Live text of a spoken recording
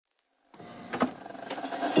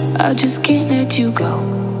I just can't let you go.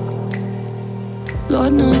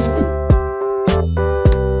 Lord knows.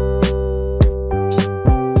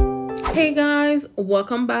 Hey guys,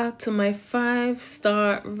 welcome back to my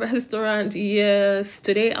 5-star restaurant. Yes,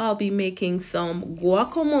 today I'll be making some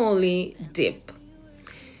guacamole dip.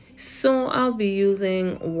 So I'll be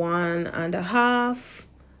using 1.5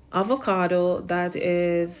 avocado that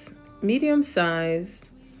is medium size.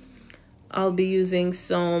 I'll be using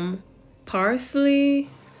some parsley,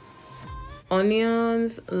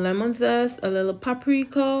 onions, lemon zest, a little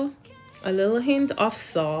paprika, a little hint of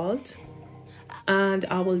salt, and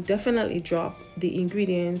I will definitely drop the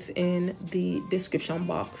ingredients in the description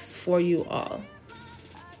box for you all.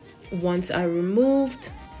 Once I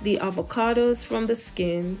removed the avocados from the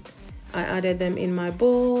skin, I added them in my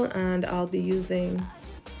bowl, and I'll be using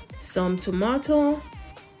some tomato,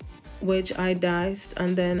 which I diced,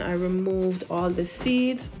 and then I removed all the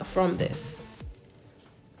seeds from this.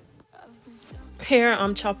 Here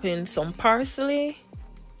I'm chopping some parsley,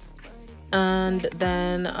 and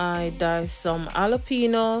then I diced some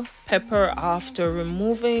jalapeno pepper after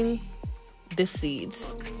removing the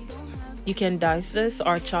seeds. You can dice this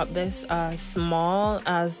or chop this as small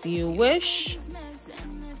as you wish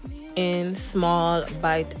in small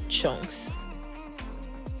bite chunks.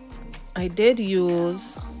 I did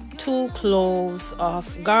use 2 cloves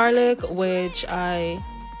of garlic, which I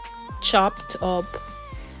chopped up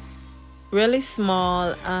really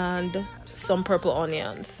small, and some purple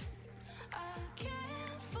onions.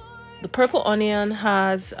 The purple onion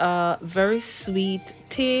has a very sweet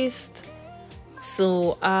taste,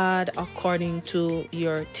 so add according to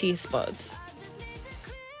your taste buds.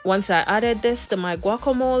 Once I added this to my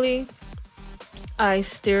guacamole, I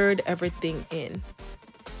stirred everything in.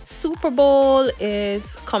 Super Bowl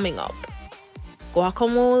is coming up.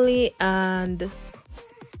 Guacamole and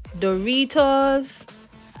Doritos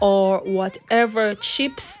or whatever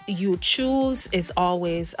chips you choose is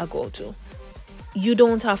always a go-to. You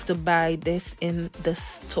don't have to buy this in the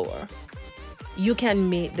store. You can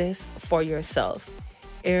make this for yourself.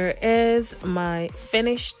 Here is my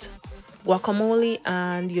finished guacamole,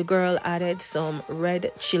 and your girl added some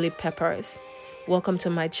red chili peppers. Welcome to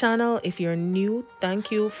my channel. If you're new, thank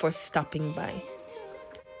you for stopping by.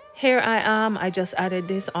 Here I am. I just added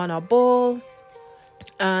this on a bowl,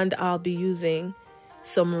 and I'll be using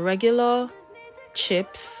some regular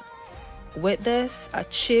chips with this, a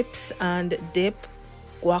chips and dip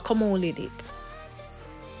guacamole dip.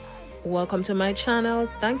 Welcome to my channel.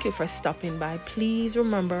 Thank you for stopping by. Please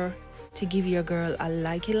remember to give your girl a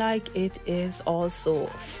like. It is also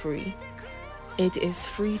free. It is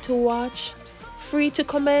free to watch, free to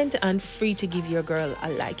comment, and free to give your girl a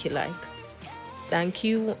like. Thank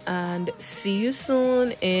you, and see you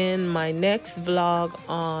soon in my next vlog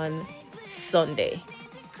on Sunday.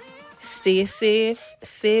 Stay safe,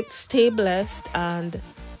 stay blessed, and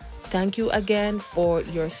thank you again for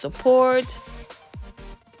your support.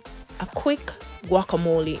 A quick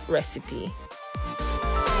guacamole recipe.